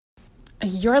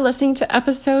You're listening to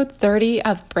episode 30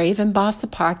 of Brave and Boss, the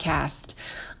podcast.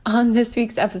 On this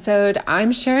week's episode,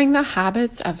 I'm sharing the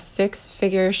habits of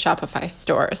six-figure Shopify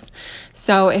stores.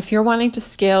 So if you're wanting to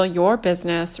scale your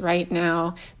business right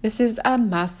now, this is a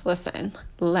must listen.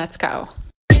 Let's go.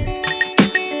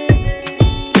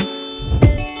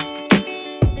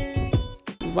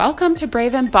 Welcome to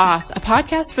Brave and Boss, a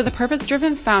podcast for the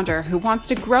purpose-driven founder who wants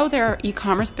to grow their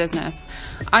e-commerce business.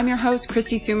 I'm your host,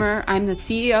 Christy Sumer. I'm the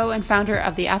CEO and founder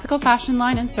of the ethical fashion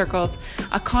line Encircled,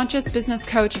 a conscious business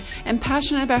coach, and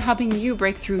passionate about helping you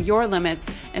break through your limits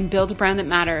and build a brand that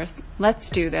matters. Let's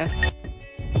do this.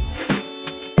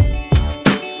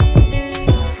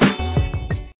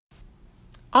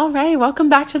 All right, welcome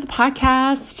back to the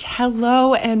podcast.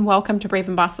 Hello and welcome to Brave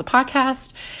and Boss, the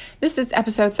podcast. This is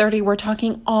episode 30. We're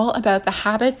talking all about the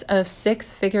habits of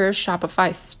six-figure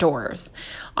Shopify stores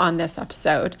on this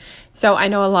episode. So I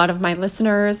know a lot of my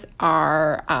listeners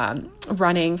are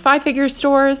running five-figure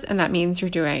stores, and that means you're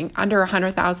doing under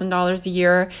 $100,000 a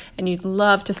year, and you'd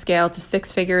love to scale to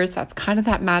six figures. That's kind of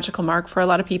that magical mark for a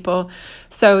lot of people.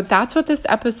 So that's what this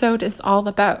episode is all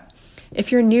about. If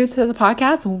you're new to the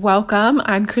podcast, welcome.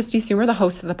 I'm Christy Sumer, the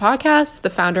host of the podcast, the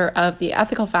founder of the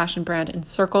ethical fashion brand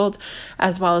Encircled,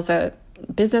 as well as a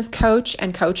business coach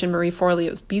and coach in Marie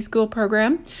Forleo's B-School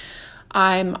program.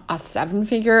 I'm a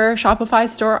seven-figure Shopify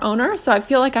store owner, so I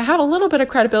feel like I have a little bit of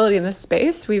credibility in this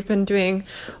space. We've been doing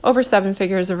over 7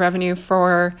 figures of revenue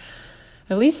for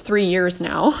at least 3 years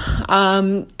now.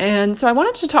 And so I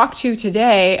wanted to talk to you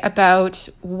today about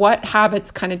what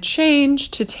habits kind of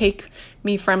changed to take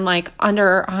me from like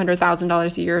under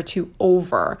 $100,000 a year to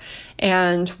over,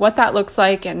 and what that looks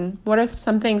like, and what are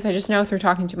some things I just know through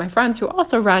talking to my friends who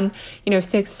also run,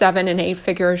 6, 7, and 8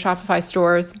 figure Shopify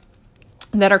stores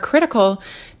that are critical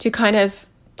to kind of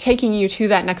taking you to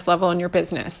that next level in your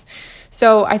business.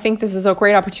 So I think this is a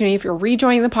great opportunity if you're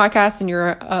rejoining the podcast and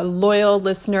you're a loyal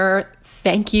listener.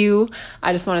 Thank you.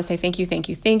 I just want to say thank you.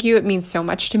 It means so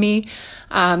much to me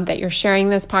that you're sharing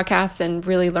this podcast and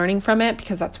really learning from it,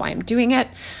 because that's why I'm doing it.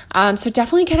 So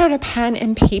definitely get out a pen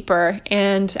and paper.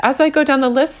 And as I go down the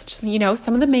list,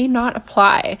 some of them may not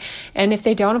apply. And if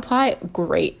they don't apply,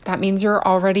 great. That means you're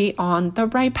already on the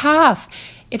right path.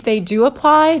 If they do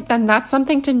apply, then that's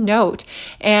something to note.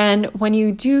 And when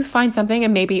you do find something,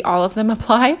 and maybe all of them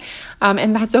apply,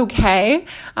 and that's okay.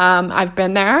 I've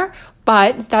been there.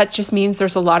 But that just means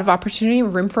there's a lot of opportunity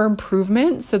and room for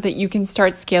improvement so that you can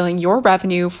start scaling your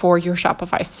revenue for your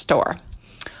Shopify store.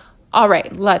 All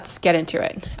right, let's get into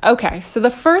it. Okay, so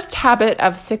the first habit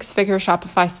of six-figure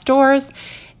Shopify stores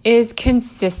is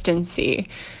consistency.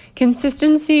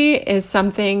 Consistency is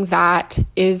something that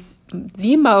is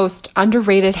the most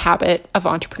underrated habit of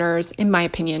entrepreneurs, in my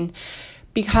opinion,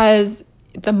 because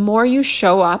the more you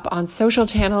show up on social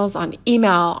channels, on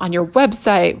email, on your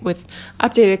website with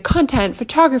updated content,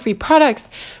 photography, products,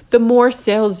 the more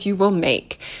sales you will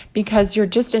make, because you're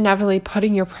just inevitably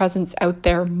putting your presence out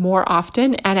there more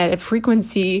often and at a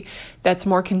frequency that's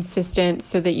more consistent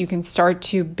so that you can start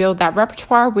to build that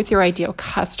repertoire with your ideal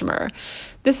customer.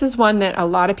 This is one that a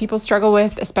lot of people struggle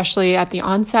with, especially at the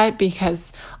onset,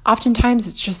 because oftentimes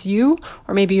it's just you,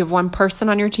 or maybe you have one person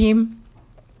on your team.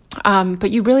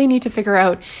 But you really need to figure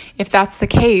out, if that's the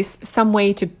case, some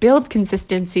way to build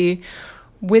consistency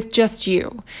with just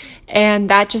you. And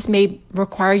that just may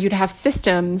require you to have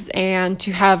systems and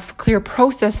to have clear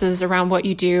processes around what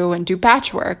you do and do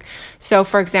batch work. So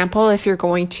for example, if you're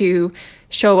going to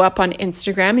show up on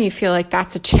Instagram and you feel like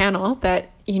that's a channel that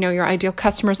your ideal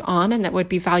customers on and that would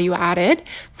be value added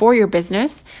for your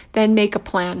business, then make a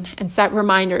plan and set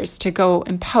reminders to go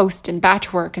and post and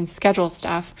batch work and schedule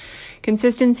stuff.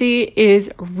 Consistency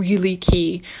is really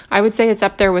key. I would say it's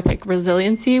up there with like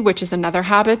resiliency, which is another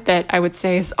habit that I would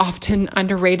say is often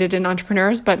underrated in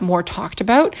entrepreneurs, but more talked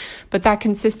about. But that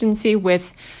consistency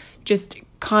with just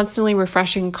constantly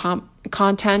refreshing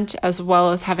content as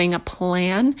well as having a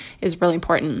plan is really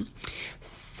important.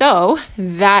 So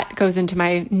that goes into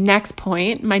my next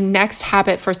point. My next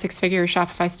habit for six-figure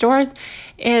Shopify stores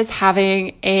is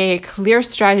having a clear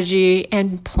strategy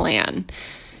and plan.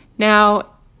 Now,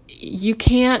 you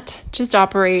can't just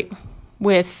operate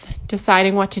with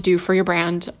deciding what to do for your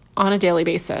brand on a daily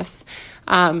basis.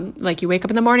 Like you wake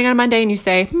up in the morning on a Monday and you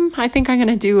say, I think I'm going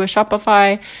to do a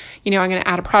Shopify, I'm going to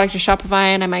add a product to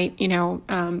Shopify, and I might,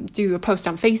 do a post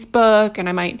on Facebook, and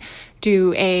I might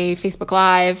do a Facebook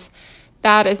Live.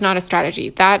 That is not a strategy.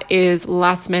 That is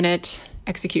last minute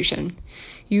execution.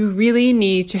 You really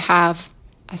need to have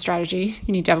a strategy.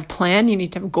 You need to have a plan. You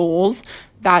need to have goals.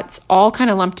 That's all kind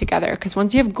of lumped together, because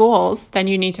once you have goals, then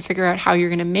you need to figure out how you're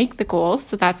going to make the goals.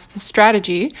 So that's the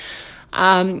strategy.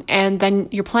 And then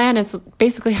your plan is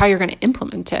basically how you're going to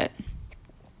implement it.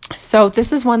 So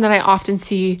this is one that I often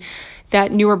see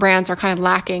that newer brands are kind of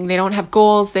lacking. They don't have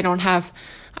goals. They don't have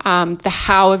the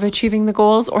how of achieving the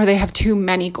goals, or they have too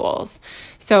many goals.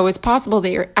 So it's possible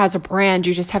that as a brand,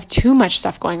 you just have too much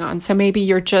stuff going on. So maybe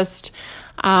you're just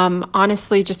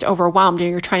honestly just overwhelmed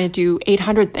and you're trying to do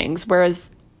 800 things,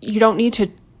 whereas you don't need to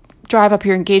drive up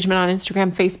your engagement on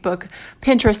Instagram, Facebook,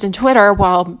 Pinterest, and Twitter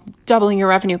while doubling your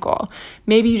revenue goal.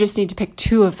 Maybe you just need to pick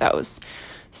 2 of those.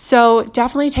 So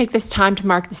definitely take this time to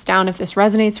mark this down if this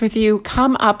resonates with you.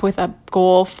 Come up with a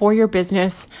goal for your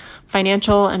business,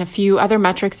 financial, and a few other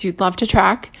metrics you'd love to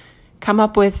track. Come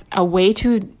up with a way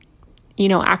to,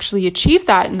 actually achieve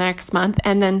that in the next month,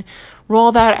 and then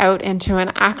roll that out into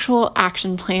an actual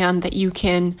action plan that you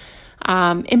can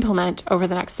implement over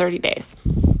the next 30 days.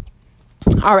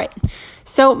 All right.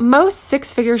 So most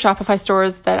 6-figure Shopify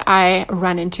stores that I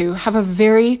run into have a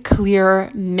very clear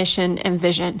mission and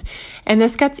vision. And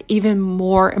this gets even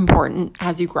more important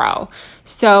as you grow.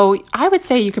 So I would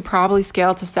say you could probably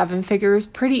scale to 7 figures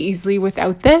pretty easily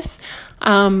without this.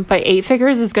 But 8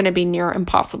 figures is going to be near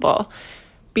impossible,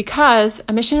 because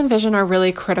a mission and vision are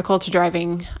really critical to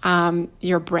driving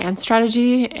your brand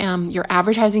strategy, your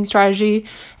advertising strategy,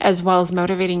 as well as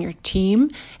motivating your team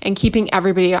and keeping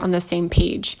everybody on the same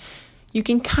page. You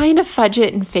can kind of fudge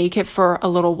it and fake it for a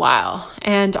little while.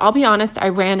 And I'll be honest, I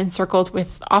ran and circled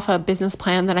off a business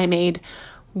plan that I made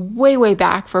way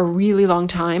back for a really long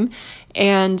time.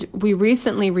 And we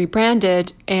recently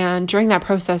rebranded. And during that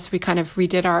process, we kind of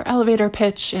redid our elevator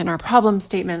pitch and our problem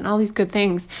statement and all these good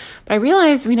things. But I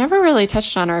realized we never really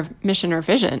touched on our mission or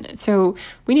vision. So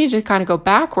we need to kind of go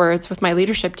backwards with my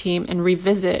leadership team and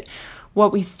revisit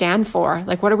what we stand for.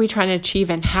 Like, what are we trying to achieve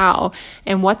and how?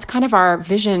 And what's kind of our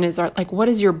vision what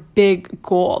is your big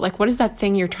goal? Like, what is that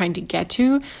thing you're trying to get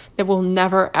to that will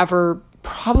never, ever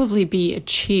probably be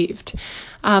achieved?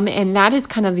 And that is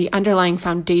kind of the underlying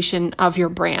foundation of your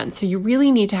brand. So you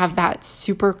really need to have that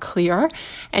super clear,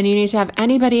 and you need to have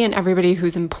anybody and everybody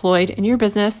who's employed in your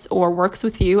business or works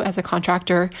with you as a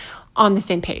contractor on the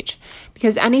same page,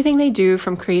 because anything they do,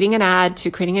 from creating an ad to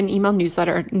creating an email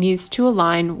newsletter, needs to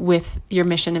align with your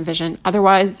mission and vision.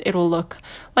 Otherwise, it'll look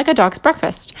like a dog's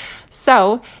breakfast.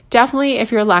 So definitely, if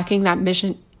you're lacking that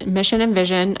mission and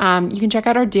vision, you can check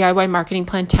out our DIY marketing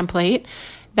plan template.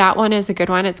 That one is a good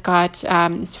one. It's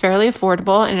fairly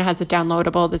affordable, and it has a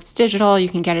downloadable that's digital. You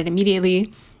can get it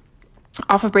immediately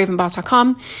off of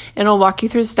bravenboss.com, and it'll walk you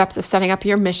through the steps of setting up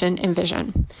your mission and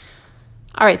vision.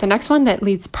 All right, the next one that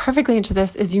leads perfectly into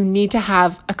this is you need to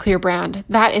have a clear brand.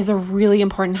 That is a really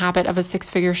important habit of a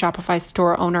 6-figure Shopify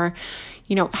store owner.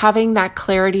 Having that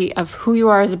clarity of who you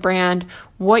are as a brand,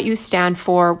 what you stand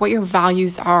for, what your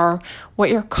values are, what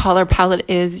your color palette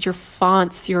is, your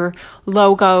fonts, your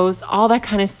logos, all that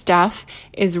kind of stuff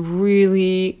is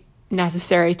really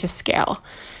necessary to scale.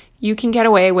 You can get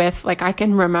away with, I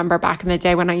can remember back in the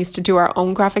day when I used to do our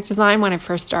own graphic design when I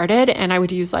first started, and I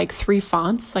would use 3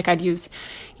 fonts. I'd use,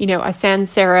 a sans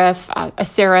serif, a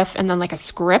serif, and then a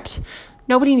script.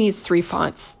 Nobody needs 3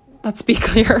 fonts. Let's be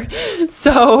clear.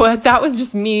 So that was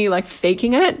just me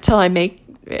faking it till I made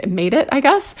it, I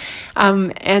guess.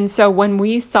 And so when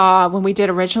we did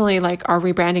originally our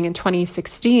rebranding in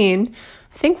 2016,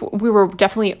 I think we were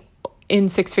definitely in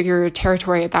 6-figure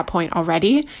territory at that point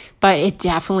already, but it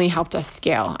definitely helped us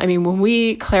scale. I mean, when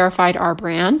we clarified our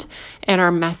brand and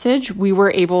our message, we were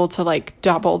able to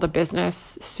double the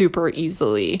business super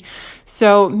easily.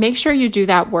 So make sure you do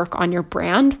that work on your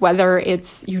brand, whether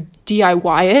it's you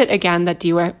DIY it. Again, that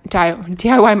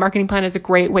DIY marketing plan is a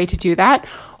great way to do that.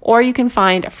 Or you can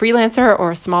find a freelancer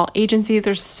or a small agency.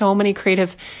 There's so many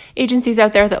creative agencies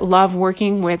out there that love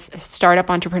working with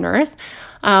startup entrepreneurs.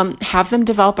 Have them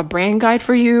develop a brand guide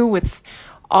for you with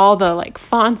all the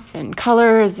fonts and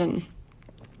colors and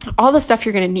all the stuff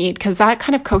you're going to need, because that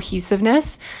kind of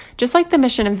cohesiveness, just like the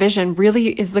mission and vision, really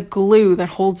is the glue that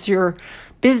holds your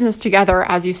business together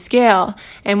as you scale.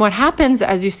 And what happens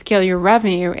as you scale your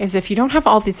revenue is, if you don't have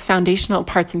all these foundational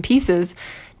parts and pieces,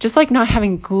 just like not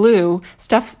having glue,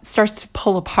 stuff starts to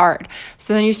pull apart.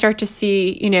 So then you start to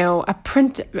see, a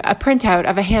printout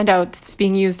of a handout that's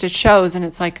being used at shows, and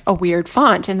it's a weird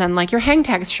font. And then your hang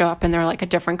tags show up and they're a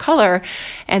different color.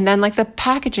 And then the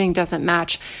packaging doesn't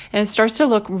match. And it starts to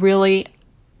look really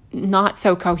not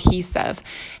so cohesive.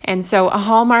 And so a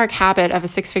hallmark habit of a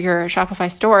 6-figure Shopify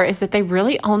store is that they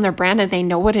really own their brand and they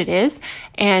know what it is,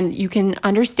 and you can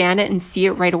understand it and see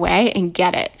it right away and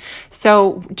get it.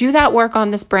 So do that work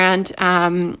on this brand,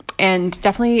 and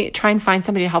definitely try and find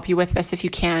somebody to help you with this if you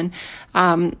can.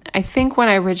 I think when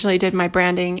I originally did my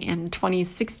branding in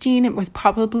 2016, it was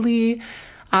probably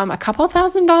a couple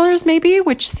 $1,000 maybe,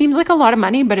 which seems like a lot of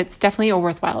money, but it's definitely a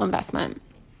worthwhile investment.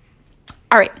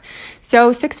 All right,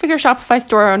 so six-figure Shopify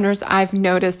store owners, I've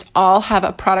noticed, all have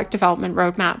a product development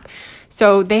roadmap.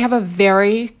 So they have a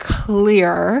very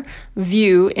clear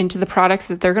view into the products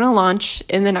that they're going to launch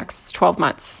in the next 12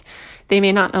 months. They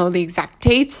may not know the exact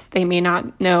dates. They may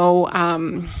not know,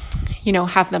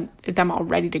 have them all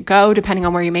ready to go, depending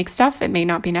on where you make stuff. It may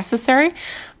not be necessary,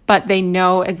 but they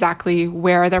know exactly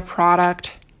where their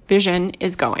product vision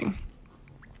is going.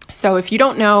 So if you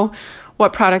don't know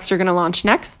what products you're going to launch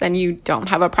next, then you don't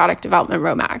have a product development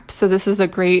roadmap. So this is a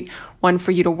great one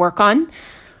for you to work on.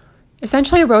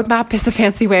 Essentially, a roadmap is a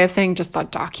fancy way of saying just a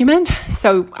document.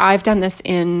 So I've done this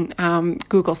in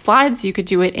Google Slides. You could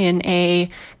do it in a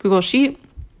Google Sheet.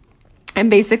 And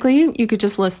basically, you could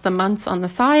just list the months on the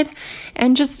side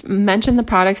and just mention the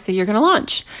products that you're going to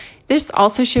launch. This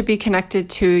also should be connected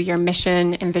to your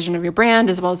mission and vision of your brand,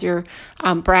 as well as your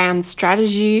brand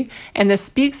strategy. And this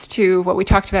speaks to what we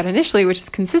talked about initially, which is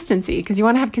consistency, because you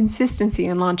want to have consistency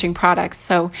in launching products.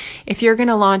 So if you're going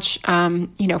to launch,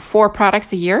 4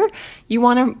 products a year, you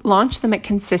want to launch them at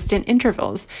consistent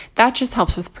intervals. That just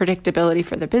helps with predictability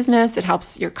for the business. It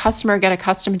helps your customer get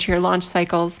accustomed to your launch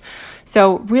cycles.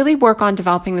 So really work on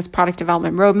developing this product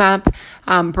development roadmap,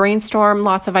 brainstorm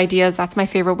lots of ideas. That's my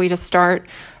favorite way to start.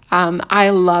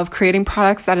 I love creating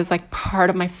products. That is like part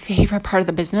of my favorite part of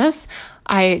the business.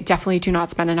 I definitely do not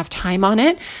spend enough time on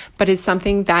it, but it's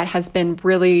something that has been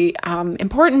really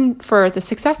important for the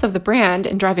success of the brand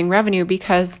and driving revenue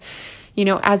because,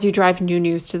 as you drive new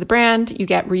news to the brand, you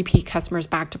get repeat customers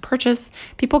back to purchase.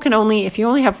 If you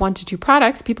only have 1 to 2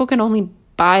 products, people can only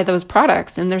buy those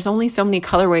products, and there's only so many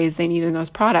colorways they need in those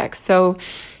products. So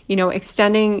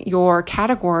extending your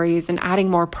categories and adding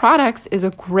more products is a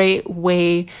great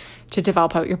way to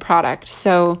develop out your product.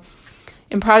 So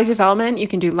in product development, you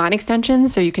can do line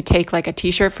extensions. So you could take like a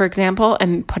t-shirt, for example,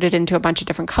 and put it into a bunch of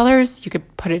different colors. You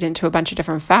could put it into a bunch of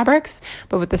different fabrics,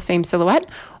 but with the same silhouette.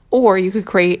 Or you could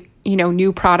create,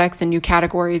 new products and new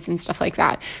categories and stuff like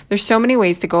that. There's so many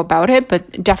ways to go about it,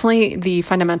 but definitely the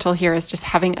fundamental here is just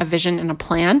having a vision and a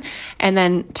plan and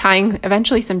then tying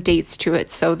eventually some dates to it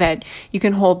so that you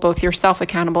can hold both yourself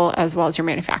accountable as well as your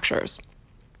manufacturers.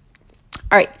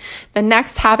 All right, the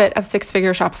next habit of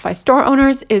six-figure Shopify store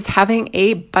owners is having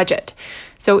a budget.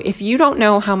 So if you don't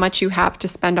know how much you have to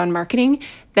spend on marketing,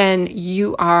 then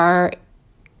you are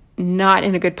not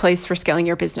in a good place for scaling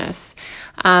your business.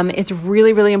 It's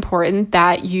really, really important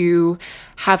that you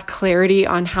have clarity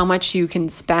on how much you can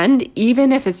spend,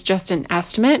 even if it's just an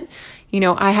estimate.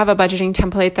 I have a budgeting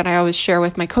template that I always share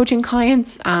with my coaching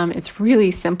clients. It's really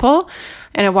simple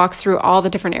and it walks through all the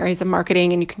different areas of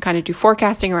marketing and you can kind of do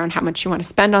forecasting around how much you want to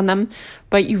spend on them,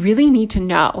 but you really need to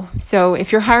know. So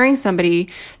if you're hiring somebody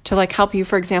to help you,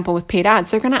 for example, with paid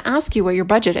ads, they're going to ask you what your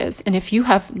budget is. And if you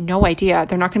have no idea,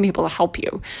 they're not going to be able to help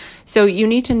you. So you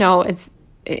need to know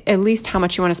at least how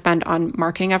much you want to spend on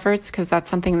marketing efforts, because that's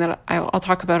something that I'll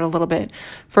talk about a little bit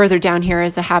further down here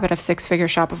as a habit of six-figure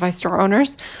Shopify store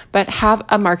owners. But have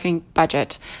a marketing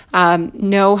budget.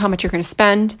 Know how much you're going to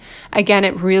spend. Again,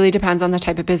 it really depends on the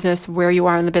type of business, where you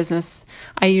are in the business.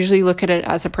 I usually look at it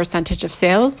as a percentage of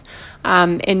sales.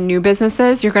 In new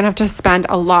businesses, you're going to have to spend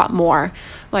a lot more.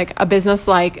 Like a business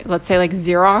let's say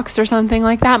Xerox or something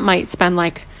like that might spend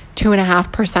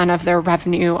 2.5% of their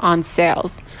revenue on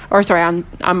sales,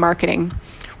 on marketing.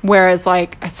 Whereas a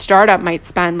startup might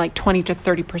spend 20 to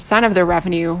 30% of their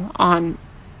revenue on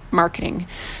marketing.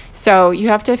 So you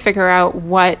have to figure out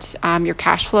what your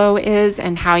cash flow is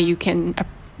and how you can,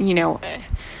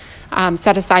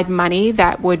 set aside money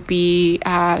that would be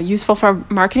useful for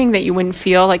marketing that you wouldn't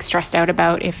feel stressed out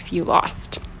about if you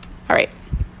lost. All right.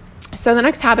 So the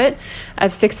next habit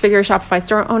of six-figure Shopify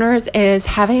store owners is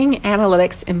having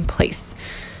analytics in place.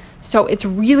 So it's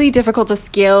really difficult to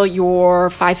scale your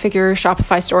 5-figure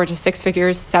Shopify store to 6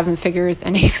 figures, 7 figures,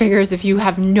 and 8 figures if you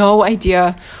have no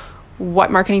idea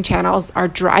what marketing channels are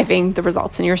driving the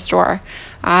results in your store.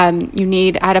 You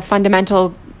need, at a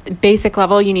fundamental basic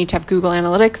level, you need to have Google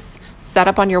Analytics set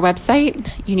up on your website.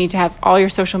 You need to have all your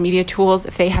social media tools.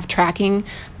 If they have tracking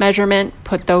measurement,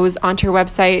 put those onto your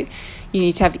website. You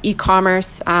need to have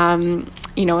e-commerce,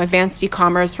 advanced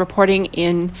e-commerce reporting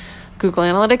in Google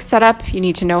Analytics set up. You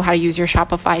need to know how to use your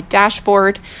Shopify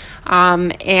dashboard.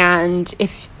 And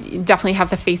definitely have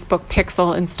the Facebook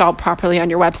pixel installed properly on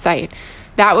your website.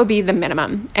 That would be the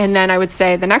minimum. And then I would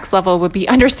say the next level would be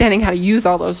understanding how to use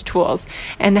all those tools.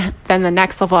 And then the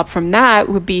next level up from that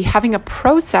would be having a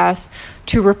process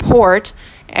to report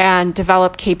and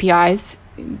develop KPIs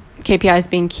KPIs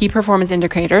being key performance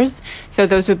indicators. So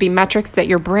those would be metrics that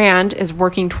your brand is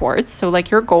working towards. So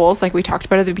like your goals, like we talked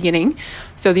about at the beginning.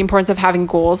 So the importance of having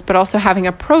goals, but also having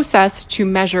a process to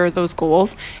measure those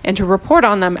goals and to report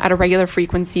on them at a regular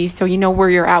frequency so you know where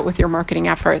you're at with your marketing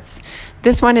efforts.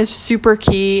 This one is super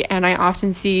key, and I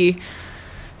often see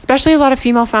especially a lot of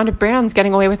female-founded brands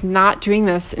getting away with not doing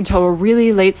this until a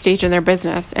really late stage in their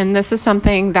business. And this is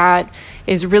something that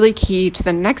is really key to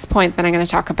the next point that I'm going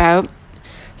to talk about.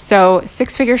 So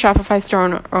six-figure Shopify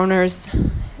store owners,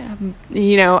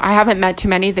 I haven't met too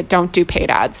many that don't do paid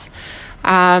ads.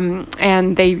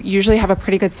 And they usually have a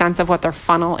pretty good sense of what their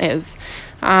funnel is.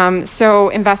 So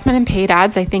investment in paid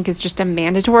ads, I think, is just a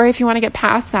mandatory if you want to get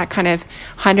past that kind of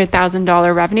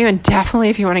 $100,000 revenue. And definitely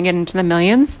if you want to get into the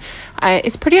millions.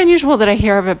 It's pretty unusual that I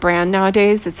hear of a brand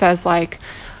nowadays that says like,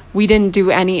 we didn't do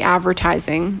any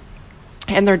advertising,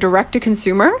 and they're direct to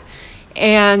consumer.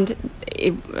 And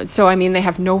they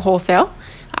have no wholesale.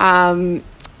 That's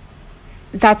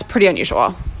pretty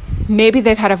unusual. Maybe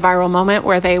they've had a viral moment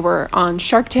where they were on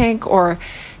Shark Tank, or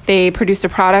they produced a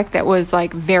product that was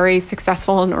like very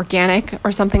successful and organic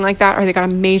or something like that, or they got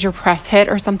a major press hit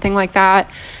or something like that.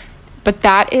 But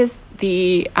that is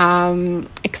the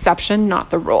exception, not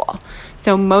the rule.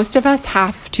 So most of us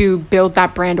have to build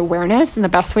that brand awareness, and the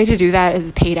best way to do that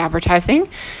is paid advertising.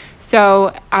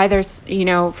 So either,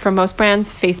 for most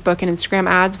brands, Facebook and Instagram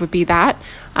ads would be that.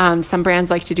 Some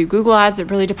brands like to do Google ads. It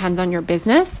really depends on your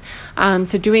business.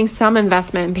 So doing some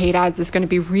investment in paid ads is going to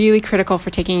be really critical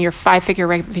for taking your 5-figure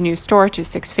revenue store to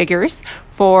 6 figures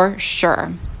for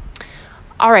sure.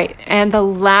 All right. And the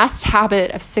last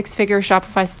habit of 6-figure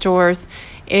Shopify stores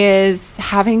is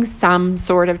having some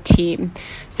sort of team.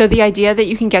 So the idea that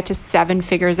you can get to 7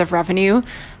 figures of revenue,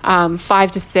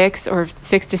 5 to 6 or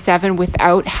 6 to 7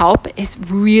 without help is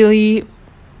really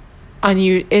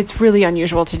it's really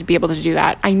unusual to be able to do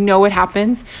that. I know it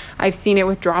happens. I've seen it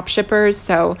with drop shippers.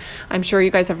 So I'm sure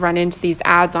you guys have run into these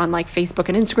ads on like Facebook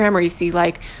and Instagram where you see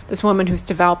like this woman who's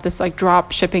developed this like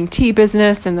drop shipping tea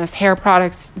business and this hair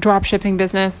products drop shipping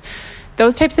business.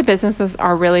 Those types of businesses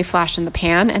are really flash in the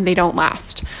pan and they don't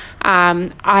last.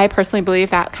 I personally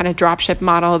believe that kind of dropship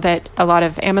model that a lot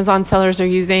of Amazon sellers are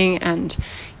using, and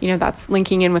that's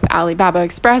linking in with Alibaba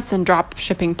Express and drop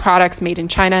shipping products made in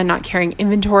China and not carrying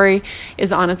inventory,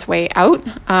 is on its way out.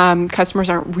 Customers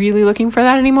aren't really looking for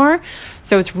that anymore.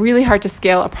 So it's really hard to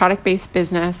scale a product-based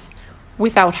business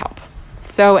without help.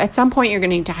 So at some point, you're going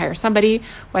to need to hire somebody,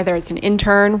 whether it's an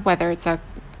intern, whether it's a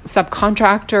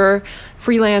subcontractor,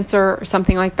 freelancer, or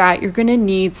something like that. You're going to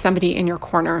need somebody in your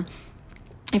corner.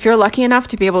 If you're lucky enough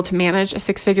to be able to manage a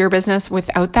 6-figure business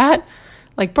without that,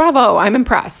 like, bravo, I'm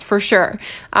impressed for sure.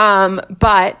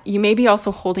 But you may be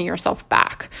also holding yourself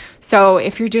back. So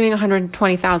if you're doing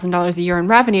 $120,000 a year in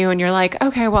revenue and you're like,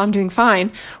 okay, well, I'm doing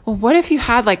fine. Well, what if you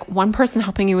had like one person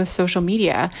helping you with social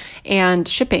media and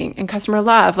shipping and customer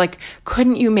love? Like,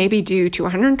 couldn't you maybe do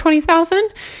 $220,000?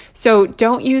 So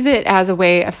don't use it as a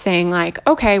way of saying like,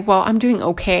 okay, well, I'm doing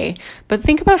okay. But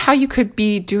think about how you could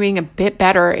be doing a bit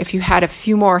better if you had a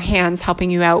few more hands helping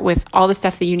you out with all the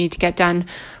stuff that you need to get done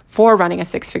for running a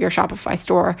 6-figure Shopify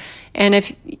store. And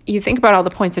if you think about all the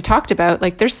points I talked about,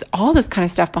 like there's all this kind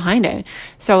of stuff behind it.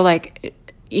 So like,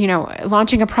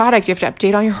 launching a product, you have to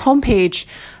update on your homepage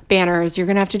banners. You're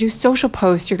going to have to do social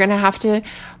posts. You're going to have to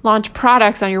launch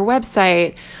products on your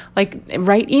website, like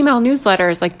write email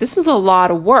newsletters. Like this is a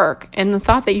lot of work. And the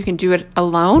thought that you can do it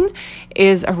alone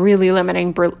is a really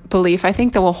limiting belief, I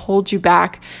think, that will hold you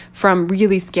back from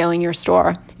really scaling your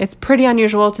store. It's pretty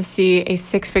unusual to see a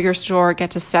 6-figure store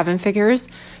get to 7 figures,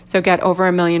 so get over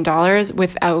 $1 million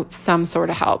without some sort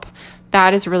of help.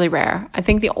 That is really rare. I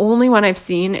think the only one I've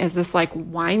seen is this like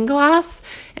wine glass,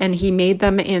 and he made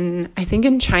them in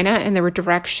China, and they were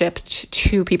direct shipped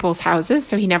to people's houses.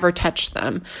 So he never touched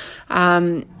them.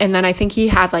 And then I think he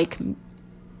had like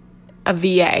a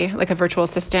VA, like a virtual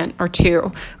assistant or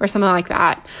two or something like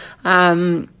that,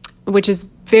 which is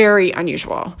very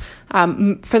unusual.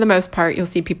 For the most part, you'll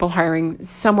see people hiring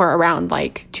somewhere around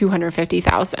like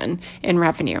 $250,000 in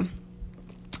revenue.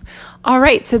 All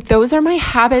right, so those are my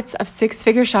habits of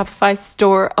 6-figure Shopify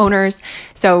store owners.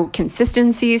 So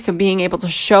consistency, so being able to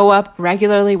show up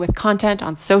regularly with content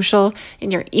on social, in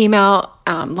your email,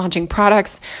 launching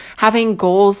products, having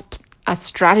goals, a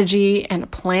strategy and a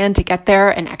plan to get there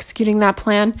and executing that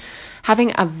plan,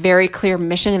 having a very clear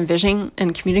mission and vision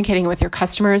and communicating with your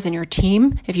customers and your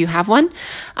team, if you have one,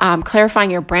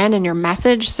 clarifying your brand and your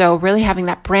message. So really having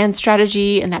that brand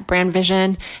strategy and that brand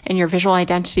vision and your visual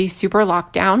identity super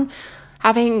locked down,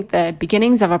 having the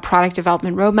beginnings of a product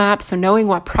development roadmap, so knowing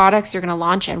what products you're going to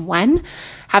launch and when,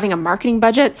 having a marketing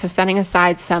budget, so setting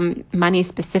aside some money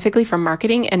specifically for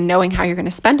marketing and knowing how you're going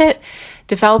to spend it,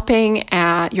 developing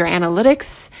your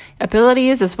analytics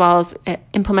abilities, as well as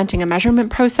implementing a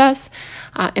measurement process,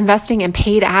 investing in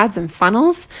paid ads and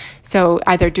funnels, so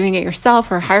either doing it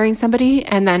yourself or hiring somebody,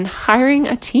 and then hiring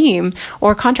a team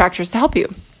or contractors to help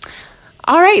you.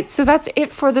 All right, so that's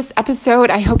it for this episode.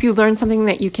 I hope you learned something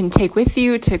that you can take with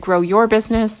you to grow your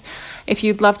business. If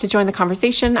you'd love to join the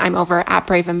conversation, I'm over at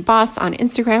Brave and Boss on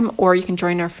Instagram, or you can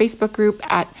join our Facebook group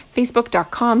at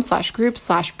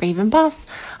facebook.com/group/Brave and Boss.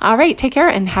 All right, take care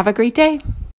and have a great day.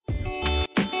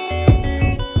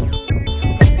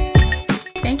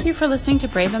 Thank you for listening to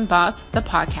Brave and Boss, the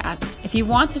podcast. If you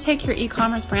want to take your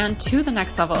e-commerce brand to the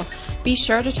next level, be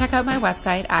sure to check out my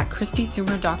website at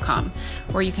christysumer.com,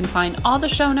 where you can find all the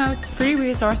show notes, free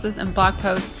resources, and blog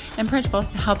posts and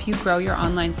printables to help you grow your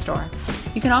online store.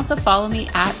 You can also follow me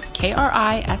at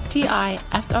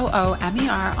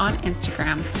KRISTISOOMER on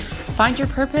Instagram. Find your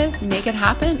purpose, make it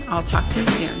happen. I'll talk to you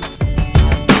soon.